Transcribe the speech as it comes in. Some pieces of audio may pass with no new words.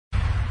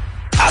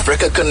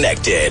Africa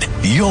Connected,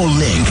 your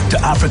link to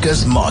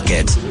Africa's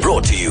markets.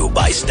 Brought to you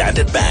by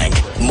Standard Bank.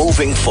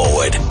 Moving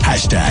forward.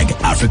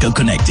 #Africa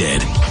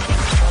Connected.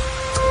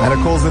 And of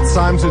course, it's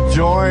time to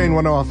join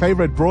one of our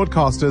favorite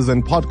broadcasters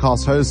and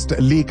podcast host,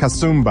 Lee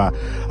Kasumba.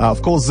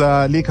 Of course,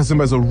 Lee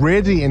Kasumba is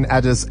already in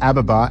Addis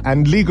Ababa.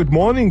 And Lee, good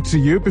morning to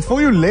you.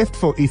 Before you left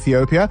for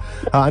Ethiopia,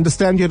 I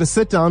understand you had to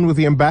sit down with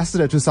the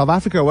ambassador to South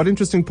Africa. What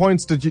interesting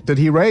points did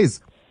he raise?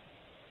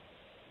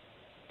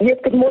 Yes,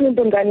 good morning,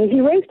 Bongani.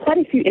 He raised quite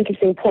a few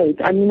interesting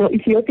points.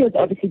 Ethiopia has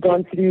obviously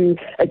gone through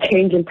a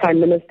change in prime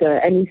minister,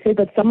 and he said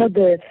that some of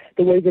the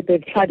ways that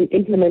they've tried to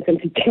implement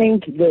and to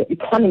change the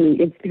economy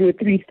is through a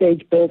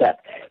three-stage build-up.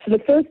 So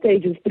the first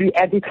stage is through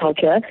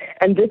agriculture,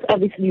 and this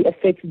obviously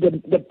affects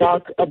the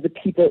bulk of the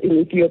people in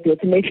Ethiopia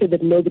to make sure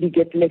that nobody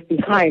gets left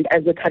behind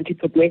as the country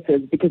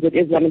progresses, because it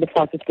is one of the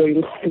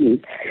fastest-growing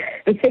economies.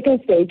 The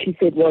second stage, he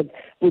said, was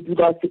with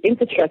regards to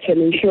infrastructure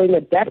and ensuring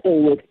that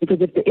all works, because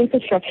if the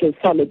infrastructure is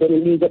solid, then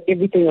it means that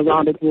everything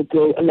around it will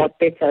grow a lot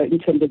better in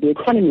terms of the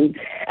economy.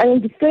 And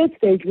then the third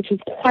stage, which is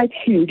quite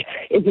huge,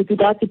 is with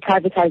regards to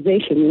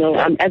privatization.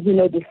 As we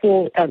know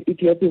before,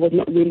 Ethiopia was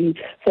not really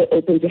so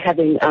open to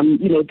having,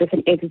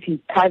 different entities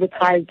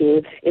privatized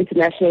or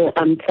international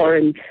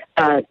foreign,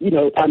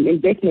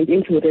 investment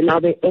into it. And now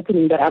they're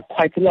opening that up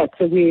quite a lot.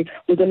 So we're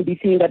going to be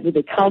seeing that with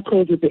the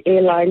telcos, with the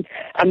airlines,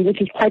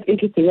 which is quite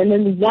interesting. And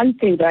then one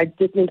thing that I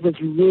did think was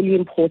really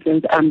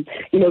important,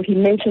 he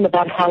mentioned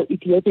about how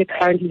Ethiopia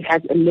currently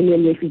has 1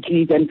 million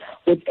refugees, and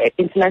with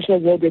International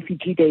World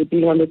Refugee Day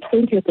being on the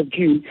 20th of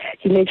June,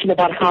 he mentioned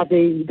about how they're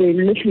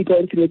literally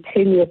going through a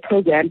 10-year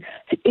program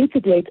to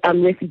integrate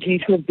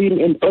refugees who have been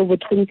in over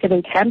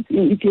 27 camps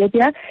in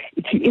Ethiopia,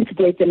 to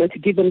integrate them and to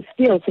give them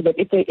skills so that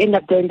if they end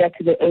up going back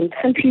to their own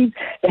countries,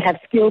 they have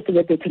skills so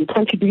that they can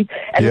contribute.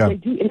 And if they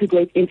do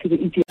integrate into the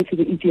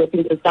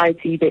Ethiopian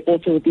society, they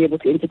also will be able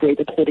to integrate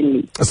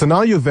accordingly. So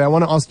now you're there, I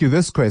want to ask you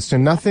this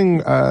question.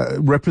 Nothing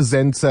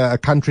represents a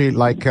country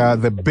like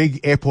the big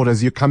airport.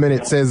 As you come in,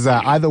 it says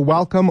either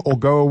welcome or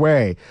go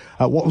away.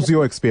 What was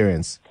your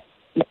experience?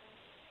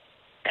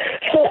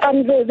 So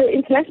the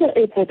international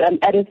airport,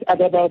 Addis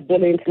Ababa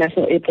Bole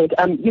International Airport,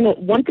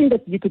 one thing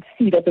that you could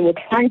see that they were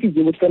trying to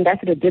do, which the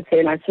ambassador did say,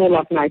 and I saw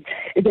last night,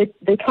 is that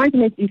they're trying to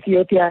make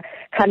Ethiopia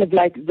kind of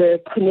like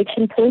the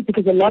connection point,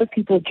 because a lot of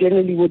people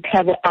generally would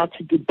travel out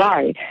to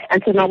Dubai.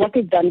 And so now what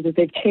they've done is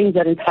they've changed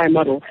that entire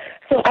model.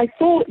 So I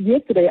saw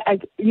yesterday, I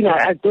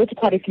go to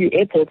quite a few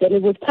airports, and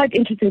it was quite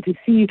interesting to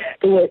see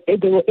there were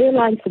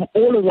airlines from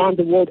all around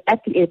the world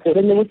at the airport,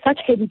 and there was such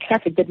heavy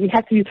traffic that we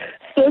had to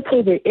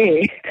circle the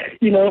air,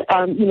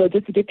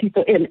 just to get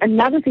people in.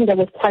 Another thing that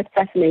was quite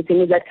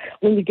fascinating is that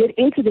when you get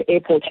into the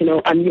airport,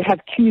 you have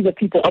queues of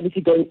people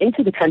obviously going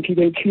into the country,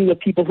 then queues of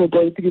people who are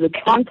going through the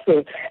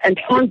transfer and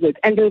transit.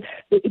 And there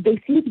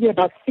seems to be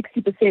about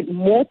 60%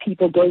 more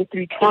people going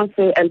through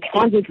transfer and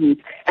transit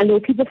routes. And there were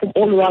people from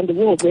all around the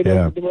world,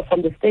 whether they were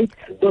from the States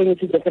going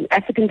into different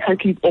African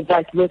countries or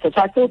vice versa.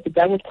 So I thought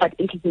that was quite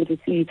interesting to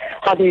see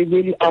how they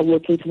really are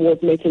working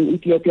towards making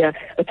Ethiopia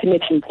a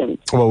connection point.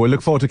 Well, we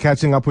look forward to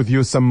catching up with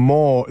you some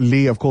more,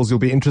 Lee. Of course, you'll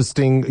be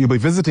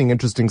visiting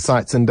interesting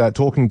sites and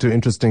talking to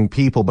interesting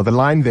people, but the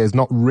line there is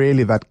not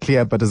really that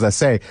clear. But as I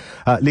say,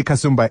 Lee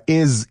Kasumba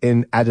is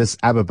in Addis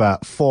Ababa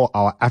for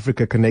our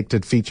Africa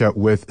Connected feature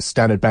with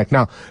Standard Bank.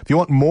 Now, if you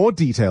want more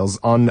details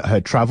on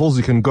her travels,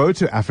 you can go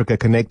to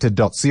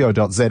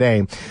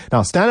africaconnected.co.za.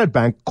 Now, Standard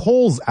Bank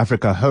calls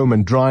Africa home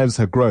and drives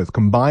her growth,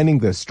 combining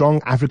their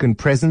strong African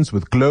presence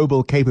with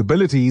global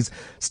capabilities.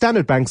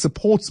 Standard Bank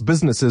supports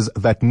businesses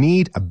that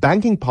need a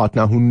banking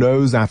partner who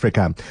knows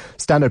Africa.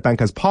 Standard Bank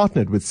has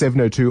partnered with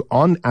 702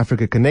 on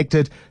Africa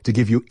Connected to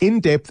give you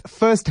in-depth,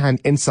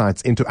 first-hand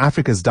insights into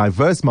Africa's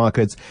diverse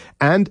markets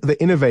and the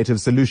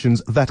innovative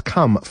solutions that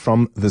come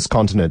from this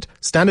continent.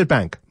 Standard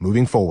Bank,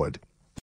 moving forward.